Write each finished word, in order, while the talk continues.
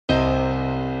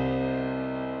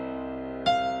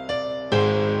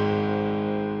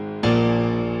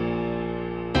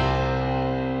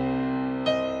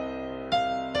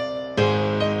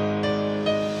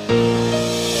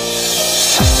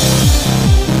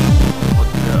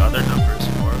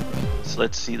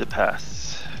let's see the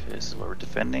path. This is where we're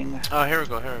defending. Oh, here we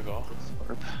go.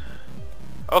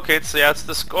 Okay, so yeah, it's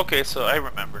this. Okay, so I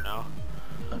remember now.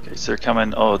 Okay, so they're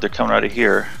coming. Oh, they're coming out of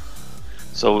here.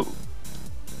 So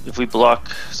if we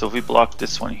block,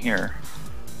 this one here.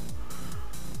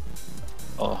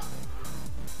 Oh,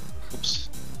 oops.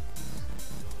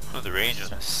 Oh, the range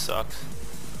on this sucks.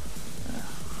 Yeah.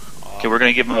 Okay, we're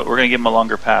gonna give him a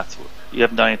longer path. You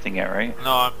haven't done anything yet, right?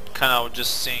 No, I'm kind of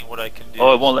just seeing what I can do.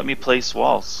 Oh, it won't let me place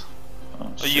walls.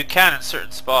 Oh, well, you can in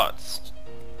certain spots.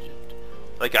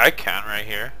 Like I can right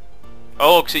here.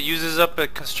 Oh, because it uses up a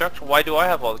construction. Why do I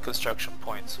have all the construction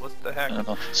points? What the heck? I don't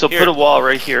know. So here, put a wall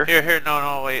right here. Here.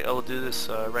 No, wait. I'll do this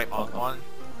right now. Oh. 1,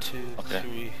 2, Okay.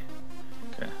 3.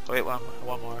 Okay. Wait, one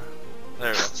more.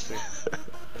 There we go. 3.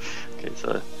 Okay,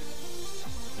 so.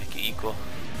 Make it equal.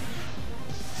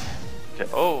 Okay.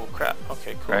 Oh crap.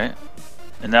 Okay, cool. Right.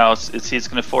 And now it's going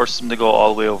to force them to go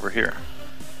all the way over here,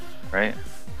 right?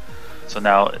 So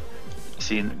now,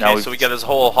 see now. Okay, so we got this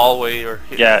whole hallway or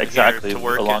yeah, exactly. to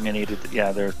work elongated.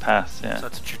 Yeah, there's paths. Yeah. So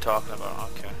that's what you're talking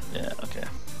about. Okay. Yeah. Okay.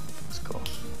 That's cool.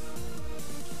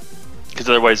 Because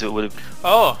otherwise it would have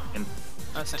been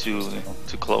that's too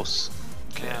too close.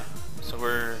 Okay. Yeah. So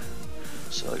we're.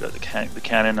 So I got the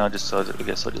cannon. I guess I'll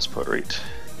just put right.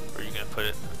 Where are you gonna put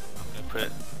it? I'm gonna put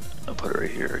it. I'll put it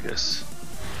right here, I guess.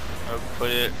 Or put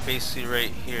it basically right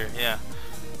here. Yeah.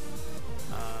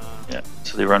 Yeah.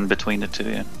 So they run between the two.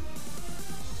 Yeah.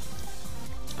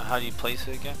 How do you place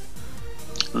it again?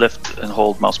 Lift and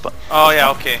hold mouse button. Oh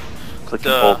yeah. Okay. Click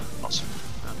and hold mouse.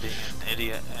 I'm being an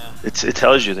idiot. Yeah. It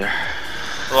tells you there.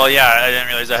 Well, yeah. I didn't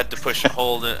realize I had to push and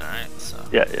hold it. All right. So.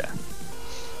 Yeah.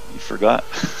 You forgot.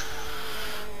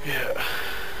 Yeah.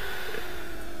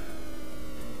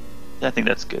 Yeah, I think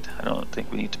that's good. I don't think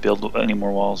we need to build any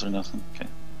more walls or nothing. Okay.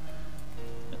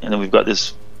 And then we've got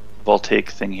this voltaic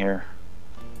thing here.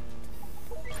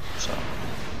 So.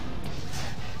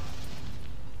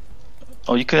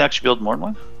 Oh, you could actually build more than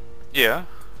one? Yeah.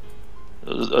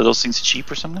 Are those things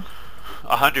cheap or something?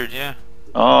 100. Yeah.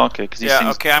 Oh, okay. Because these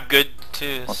things okay. I'm good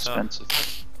too. more So. expensive.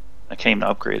 I can't even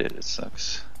upgrade it. It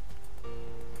sucks.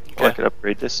 Okay. Oh, I could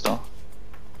upgrade this though.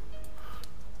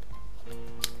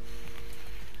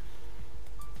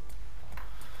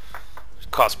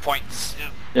 Cost points. Yeah.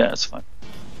 Yeah, that's fine.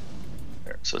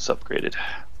 There, so it's upgraded.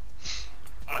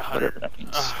 100. Whatever that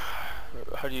means.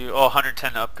 How do you? Oh,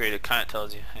 110 upgrade. It kind of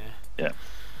tells you. Yeah.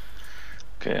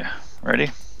 Okay,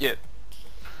 ready? Yeah.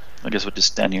 I guess we'll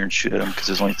just stand here and shoot at them because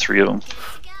there's only 3 of them.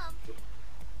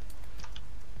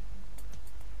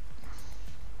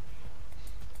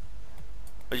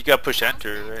 But you gotta push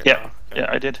enter, right? Yeah, Okay. yeah,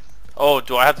 I did. Oh,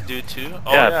 do I have to do it too?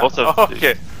 Oh, Yeah, both of them do.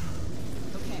 Okay.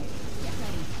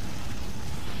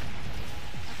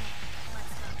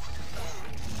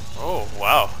 Oh,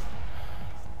 wow.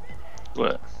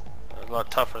 What? A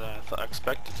lot tougher than I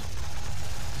expected.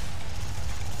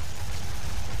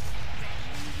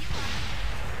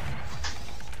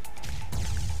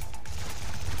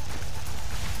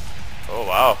 Oh,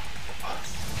 wow.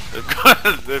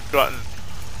 They've gotten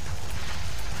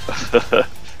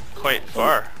quite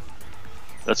far.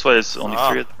 That's why it's only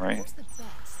 3 of them, right?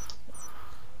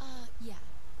 Yeah.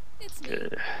 It's me.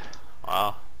 Okay.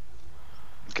 Wow.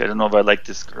 Okay, I don't know if I like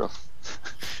this girl.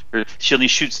 She only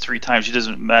shoots 3 times. She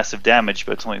doesn't massive damage,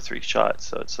 but it's only 3 shots,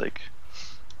 so it's like,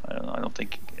 I don't know. I don't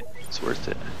think it's worth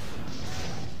it.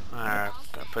 Alright,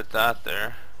 gonna put that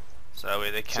there. So that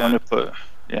way they So I'm can't. gonna put.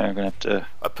 Yeah, I'm gonna have to.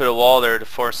 I put a wall there to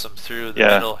force them through the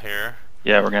middle here.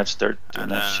 Yeah, we're gonna have to start doing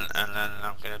And that. then, shit. and then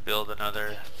I'm gonna build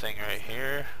another thing right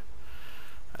here.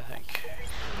 I think.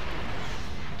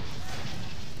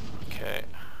 Okay.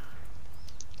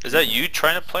 Is that you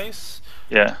trying to place?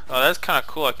 Yeah. Oh, that's kind of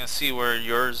cool. I can see where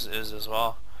yours is as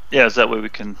well. Yeah, is that way we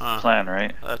can plan,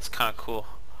 right? That's kind of cool.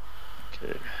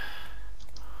 Okay.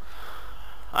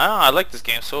 I don't know. I like this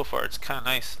game so far. It's kind of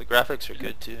nice. The graphics are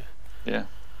good too. Yeah.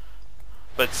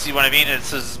 But see what I mean?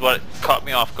 This is what caught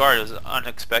me off guard. It was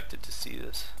unexpected to see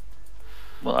this.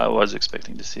 Well, I was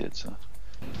expecting to see it, so.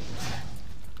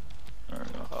 There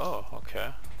we go. Oh,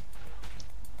 okay.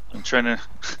 I'm trying to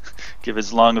give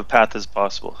as long a path as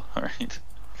possible. All right.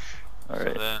 All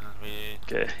right. So then we.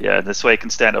 Okay. Yeah, this way I can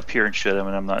stand up here and shoot them,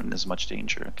 and I'm not in as much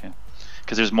danger. Okay.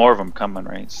 Because there's more of them coming,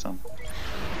 right? So.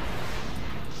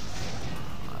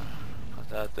 Put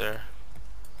that there.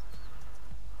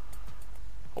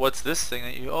 What's this thing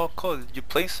that you? Oh, cool. You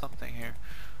place something here.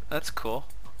 That's cool.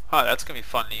 Huh, that's gonna be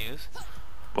fun to use.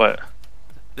 What?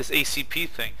 This ACP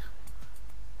thing.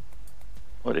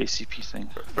 What ACP thing?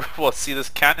 Well, see this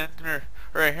cannon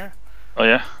right here? Oh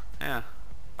yeah. Yeah.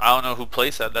 I don't know who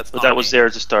placed that. That's But not that was me. there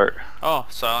to start. Oh,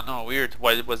 so I don't know. Weird.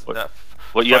 Why was What? that?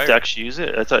 Well, you have to fire. actually use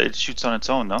it. I thought it shoots on its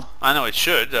own, no? I know it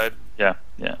should. I Yeah,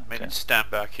 yeah. maybe Okay. stand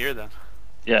back here then.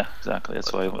 Yeah, exactly.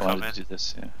 That's Let why I them come wanted in. to do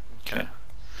this. Yeah. Okay. Okay. All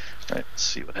right. Let's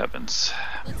see what happens.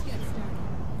 Let's get started.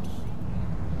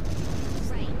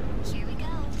 Right, here we go.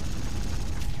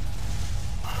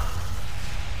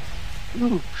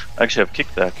 Ooh. I actually have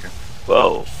kickback here.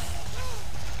 Whoa.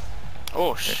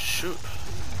 Oh shoot.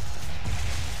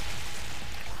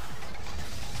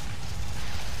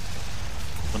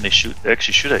 When they shoot, they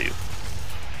actually shoot at you.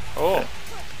 Oh. Okay.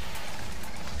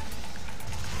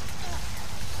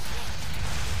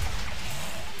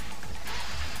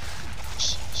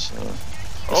 So,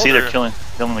 Oh, see, they're killing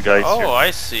the guys Oh, here.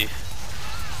 I see.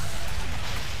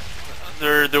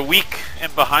 They're weak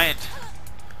and behind.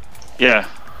 Yeah.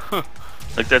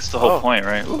 Like that's the whole point,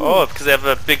 right? Ooh. Oh, because they have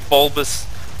a big bulbous.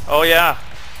 Oh yeah.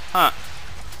 Huh.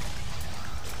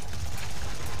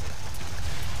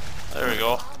 There we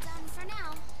go. All done for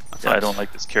now. That's Yeah, I nice. don't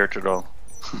like this character at all.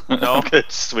 No? I'm gonna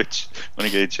switch when I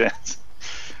get a chance.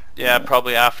 Yeah,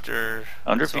 probably after. I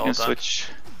wonder if it's you all can done. switch.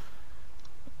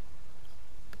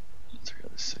 3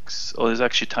 out of 6. Oh, there's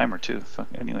actually a timer too. Fuck.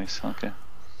 Anyways, okay.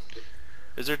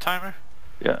 Is there a timer?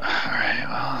 Yeah. All right.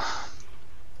 Well,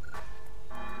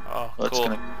 Oh, well, cool. it's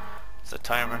gonna. It's a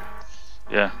timer.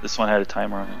 Yeah, this one had a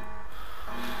timer on it.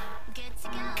 Good to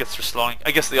go. Guess they're slowing.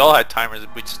 I guess they all had timers.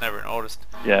 We just never noticed.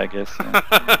 Yeah, I guess. Yeah.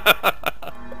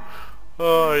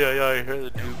 Oh yeah, yeah. I hear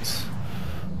the noobs.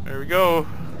 There we go.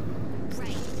 Right,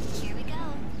 here we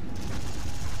go.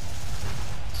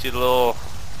 See the little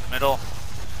middle,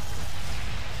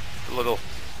 the little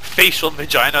facial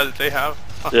vagina that they have.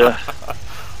 Yeah.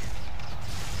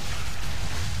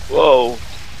 Whoa.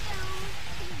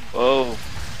 Whoa.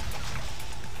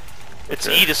 It's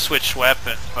Okay. E to switch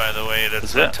weapon, by the way. That's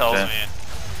Is what it? it tells Okay. me.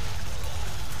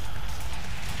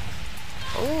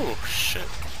 Oh shit!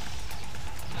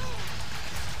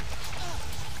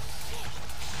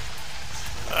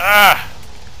 Ah!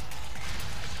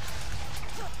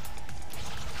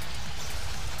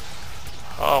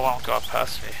 Oh, one got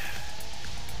past me.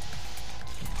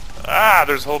 Ah,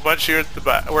 there's a whole bunch here at the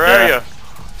back. Where are Yeah. you?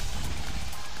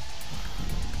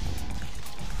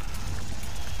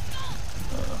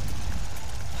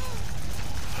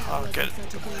 Oh, good. What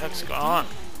the heck's going on?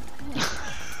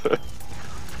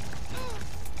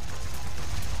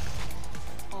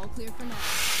 All clear for now.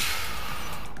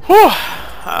 Whew!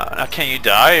 Now can you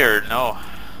die or no?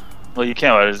 Well, you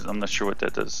can't. I'm not sure what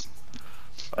that does.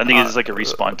 I think it's like a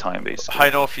respawn time, basically. I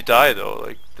know if you die though.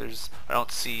 Like I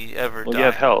don't see ever Well, dying. you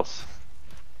have health.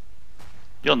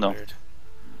 You'll know. Weird.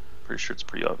 Pretty sure it's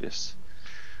pretty obvious.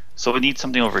 So we need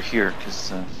something over here because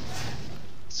some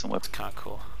It's weapon. kind of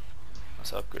cool.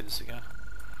 Let's upgrade this again.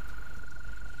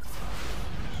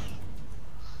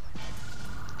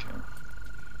 Okay.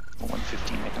 Well,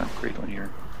 115. I can upgrade one of your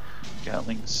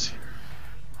Gatlings.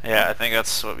 Yeah, I think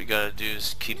that's what we gotta do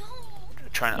is keep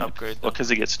trying to upgrade them. Well, because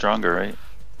they get stronger, right?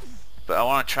 But I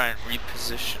want to try and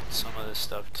reposition some of this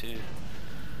stuff too.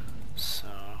 So,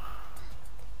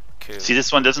 okay. See,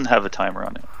 this one doesn't have a timer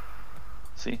on it.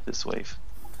 See, this wave.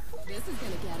 This is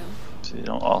gonna get him. So they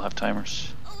don't all have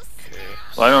timers. Oh, Okay.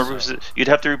 Well, I don't know. so- You'd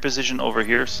have to reposition over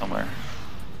here somewhere,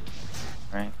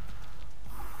 right?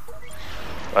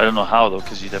 I don't know how though,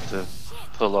 because you'd have to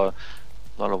put a lot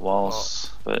of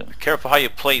walls. But Be careful how you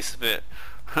place it.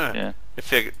 yeah.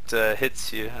 If it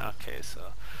hits you. Okay, so.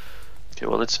 Okay.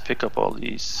 Well, let's pick up all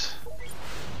these.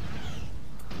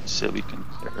 So we can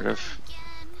get rid of.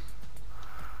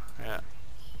 Yeah.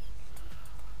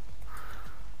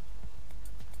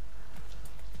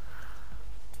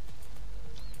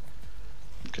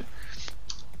 Okay.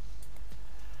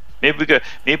 Maybe we could.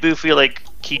 Maybe if we like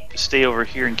stay over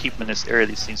here and keep them in this area,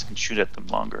 these things can shoot at them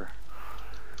longer.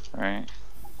 All right.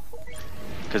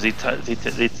 Because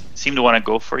they seem to want to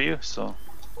go for you, so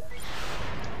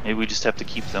maybe we just have to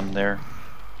keep them there.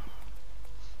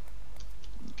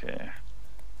 Okay.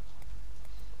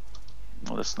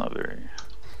 Well, that's not very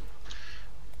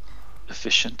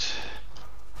efficient.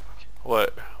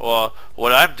 What? Well,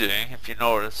 what I'm doing, if you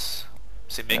notice,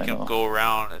 see, make I them know. go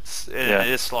around. It Yeah.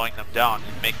 is slowing them down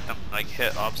and make them like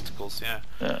hit obstacles. Yeah.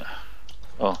 Yeah.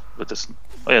 Oh, but this.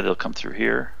 Oh yeah, they'll come through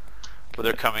here. But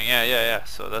they're coming. Yeah, yeah, yeah.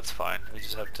 So that's fine. We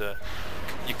just have to.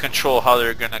 You control how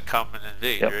they're gonna come and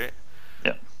invade, Yep. right?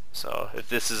 Yep. So if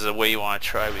this is a way you want to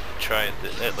try, we can try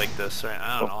it like this, right?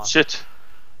 I don't know. Oh shit!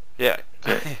 Yeah.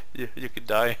 Okay. you could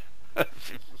die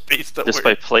based on Just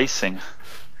where. by placing.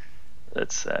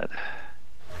 That's sad.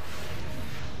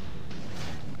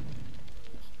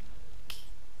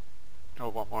 Oh,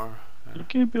 one more. You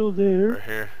can't build Right there.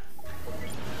 here.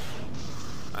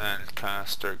 And then kind of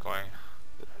start going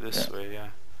this Yeah. way, yeah.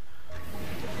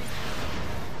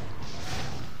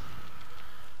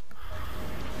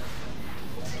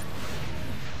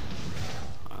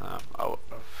 I'm out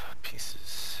of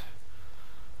pieces.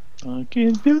 I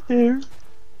can't build there.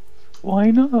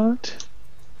 Why not?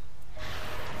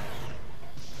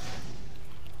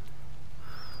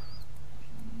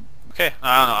 Okay,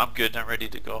 I don't know. I'm good. I'm ready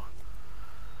to go.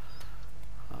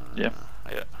 Yeah.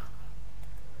 Yeah.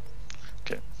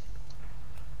 Okay.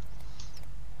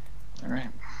 All right.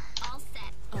 All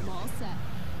set. I'm all set.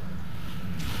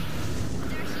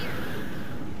 They're here.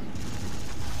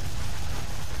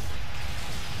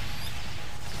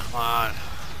 Come on.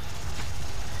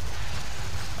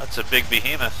 That's a big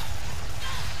behemoth.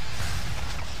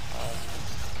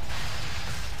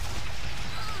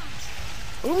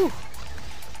 Ooh.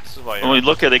 This is why you're When we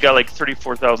look at it, they got like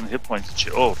 34,000 hit points and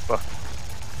shit. Oh, fuck.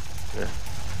 Yeah.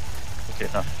 Okay,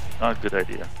 not a good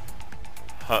idea.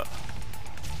 Huh.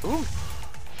 Ooh.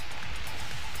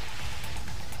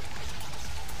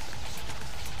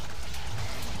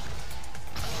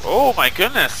 Oh my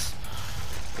goodness.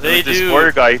 They This do.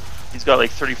 warrior guy, he's got like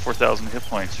 34,000 hit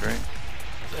points, right?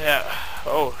 Yeah.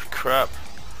 Oh crap.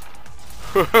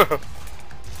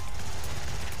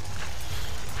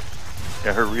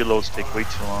 Yeah, her reloads take way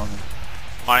too long.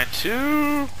 Mine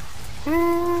too.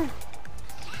 Woo.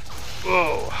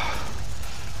 Whoa.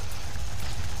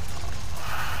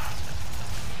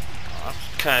 I'm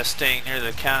kind of staying near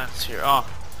the cannons here. Oh,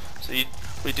 so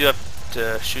we do have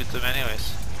to shoot them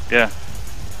anyways. Yeah.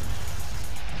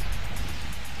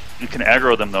 You can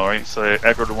aggro them though, right? So I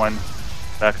aggroed one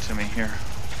back to me here.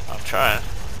 I'm trying.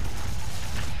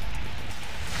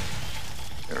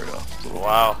 There we go.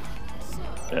 Wow.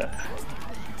 Yeah.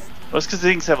 Well, it's because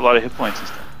things have a lot of hit points and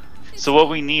stuff. So what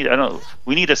we need,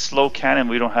 we need a slow cannon.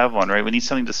 We don't have one, right? We need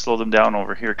something to slow them down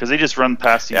over here because they just run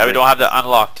past these. Yeah, we like, don't have that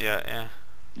unlocked yet. Yeah.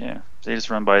 Yeah, they just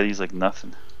run by these like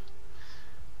nothing.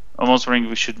 Almost wondering if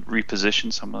we should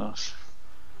reposition some of those.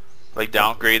 Like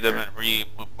downgrade them and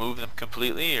remove them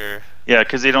completely, or Yeah,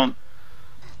 because they don't.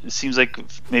 It seems like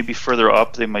maybe further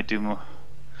up they might do more.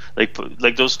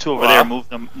 Like those two over there, move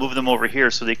them over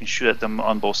here so they can shoot at them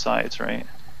on both sides, right?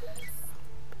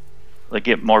 Like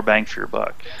get more bang for your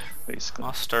buck, basically.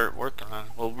 I'll start working on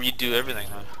it. We'll redo everything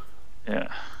then.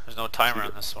 Yeah. There's no timer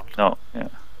on this one. No. Yeah.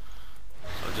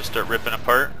 So just start ripping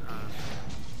apart.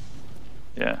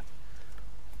 Yeah.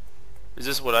 Is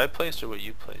this what I placed or what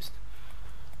you placed?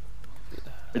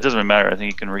 It doesn't really matter. I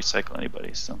think you can recycle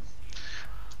anybody. So.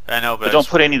 I know, But don't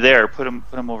put any there. Put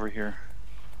them over here.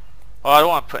 Oh, I don't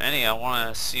want to put any. I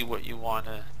want to see what you want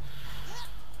to.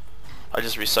 I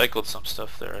just recycled some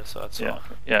stuff there, so that's all.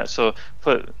 Yeah. So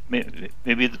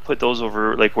maybe put those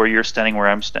over like where you're standing, where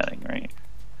I'm standing, right?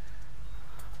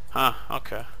 Huh.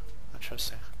 Okay.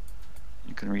 Interesting.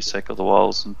 You can recycle the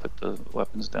walls and put the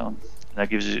weapons down. And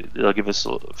that'll give us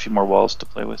a few more walls to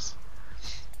play with.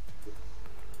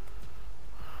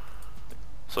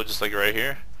 So just like right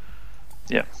here.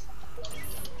 Yeah.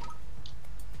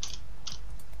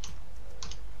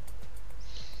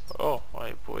 Oh,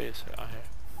 wait, boy, is it on here?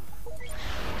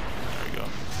 There we go.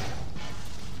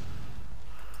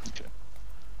 Okay.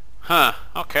 Huh.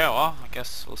 Okay. Well, I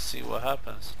guess we'll see what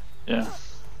happens. Yeah.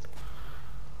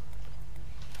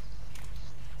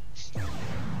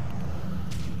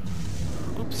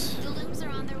 Oops. The looms are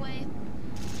on their way.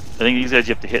 I think these guys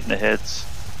you have to hit in the heads.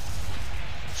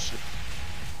 Shit.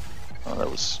 Oh, that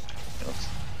was.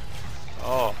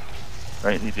 Oh.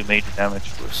 Right, need to do major damage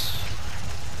first.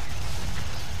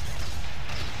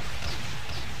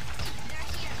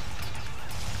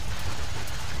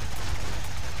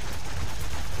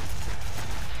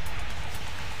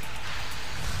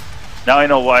 Now I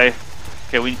know why.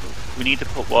 Okay, we need to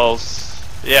put walls.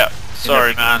 Yeah.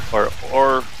 Sorry, man.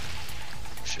 Or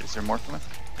shit, is there more coming?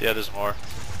 Yeah, there's more.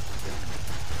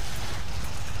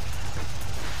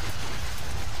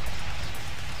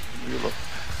 Reload.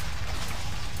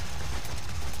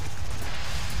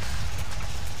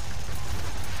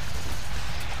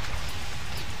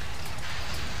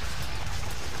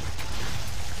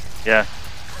 Yeah.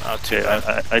 Not too Okay,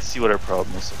 bad. I see what our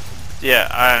problem is. Yeah,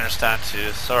 I understand too.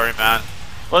 Sorry, man.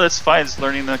 Well, that's fine. It's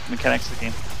learning the mechanics of the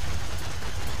game.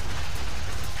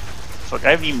 Fuck, I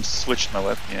haven't even switched my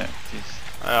weapon yet.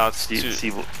 Oh, it's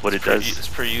See what it does. It's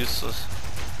pretty useless.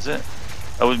 Is it?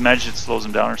 I would imagine it slows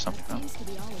them down or something. No? Seems to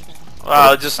be all of them.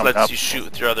 Well, it just Something lets you up. shoot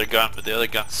with your other gun, but the other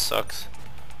gun sucks.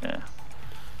 Yeah.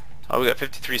 Oh, we got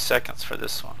 53 seconds for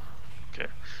this one. Okay.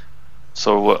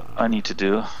 So what I need to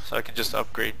do? So I can just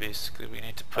upgrade basically. We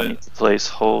need to I put. need to place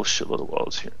a whole shitload of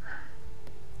walls here.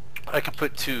 I can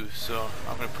put two, so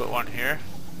I'm gonna put one here.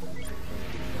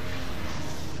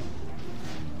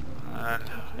 And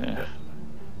Yeah.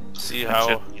 see I how.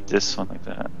 should need this one like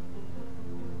that.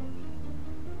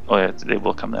 Oh yeah, they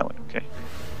will come that way. Okay.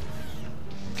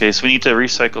 Okay, so we need to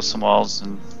recycle some walls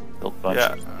and build a bunch.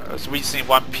 Yeah. So we just need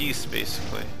one piece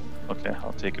basically. Okay,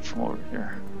 I'll take it from over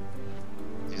here.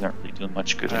 These aren't really doing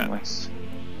much good Yeah. anyways.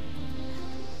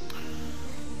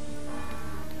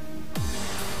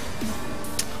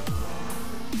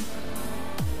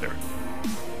 There.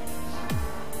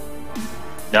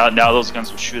 Now those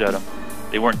guns will shoot at him.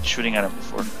 They weren't shooting at him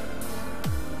before.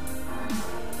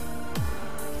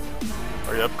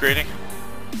 Are you upgrading?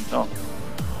 No.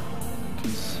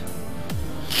 'Cause-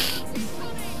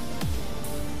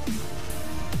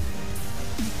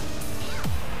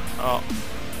 Oh.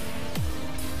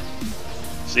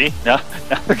 See? Now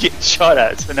they're getting shot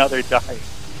at, so now they're dying.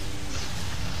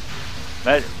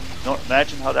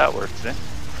 Imagine how that works, eh?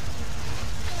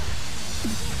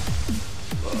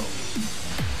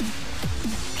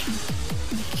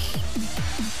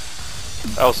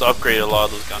 I also upgraded a lot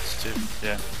of those guns too.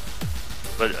 Yeah.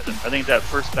 But I think that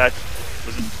first batch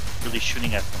wasn't really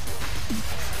shooting at them.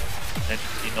 And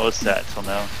you noticed that till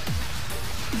now.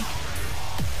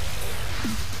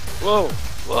 Whoa!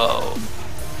 Whoa!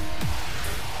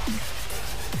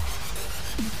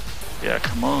 Yeah,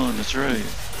 come on, that's right.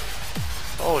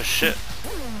 Oh shit.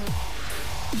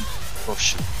 Oh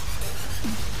shit.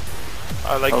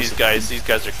 I like Also- these guys. These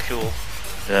guys are cool.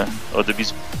 Yeah. Oh,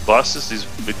 these bosses, these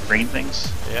big green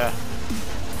things. Yeah.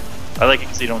 I like it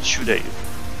because they don't shoot at you.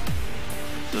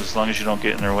 So as long as you don't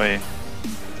get in their way.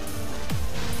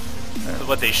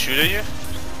 What, they shoot at you?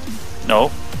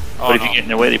 No. Oh, But if no. you get in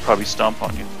their way, they probably stomp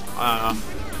on you. I don't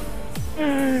know.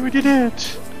 Hey, we did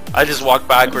it! I just walk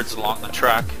backwards along the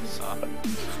track. So.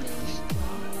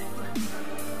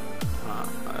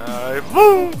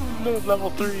 Level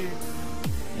 3.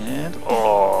 And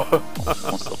oh, almost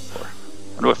level 4.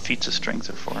 I wonder what feats of strength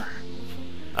are for.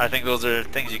 I think those are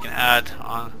things you can add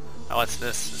on. Oh, what's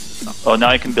this? This is something. Oh, now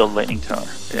I can build lightning tower.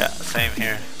 Yeah, same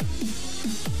here.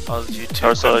 Oh, you two.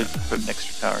 Tower solid, put an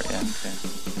extra tower. Yeah. Okay.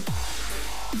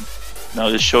 Now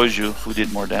this shows you who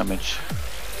did more damage.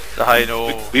 I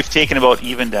know. We've taken about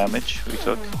even damage. We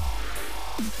took.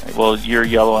 Right, well, you're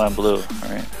yellow and I'm blue. All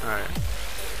right. Alright.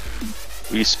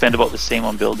 We spent about the same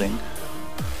on building.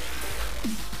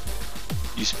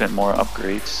 You spent more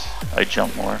upgrades. I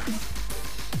jumped more.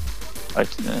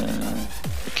 The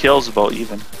kills about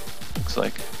even. Looks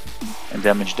like, and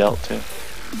damage dealt too.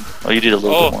 Oh, you did a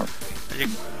little bit more.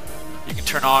 You can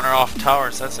turn on or off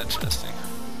towers. That's interesting.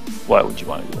 Why would you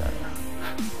want to do that?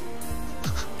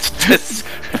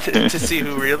 to see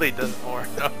who really does more.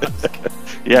 No, I'm just kidding.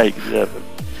 Yeah, you can do that.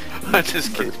 But I'm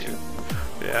just kidding.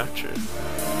 Yeah, true.